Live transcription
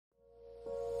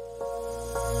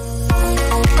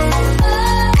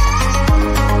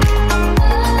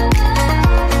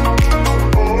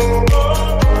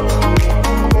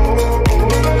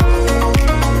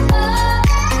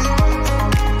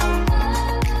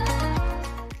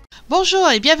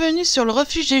Bonjour et bienvenue sur le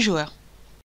Refuge des joueurs.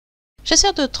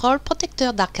 Chasseurs de trolls,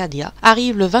 Protecteurs d'Arcadia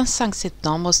arrive le 25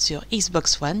 septembre sur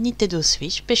Xbox One, Nintendo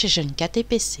Switch, PlayStation 4 et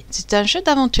PC. C'est un jeu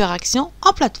d'aventure-action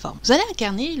en plateforme. Vous allez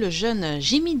incarner le jeune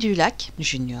Jimmy du Lac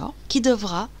Junior qui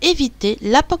devra éviter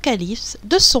l'apocalypse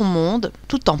de son monde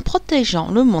tout en protégeant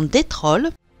le monde des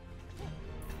trolls.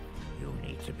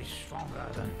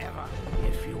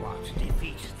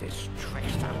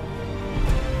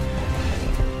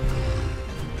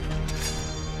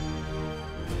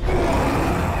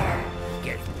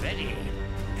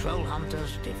 Troll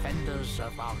Hunters, Defenders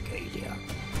of Arcadia.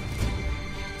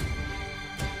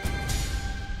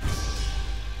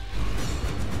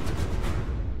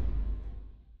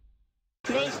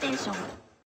 PlayStation.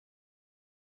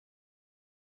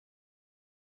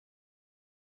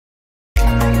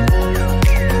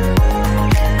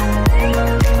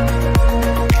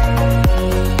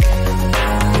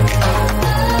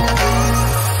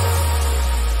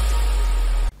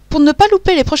 Pour ne pas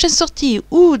louper les prochaines sorties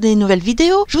ou des nouvelles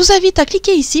vidéos, je vous invite à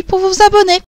cliquer ici pour vous abonner.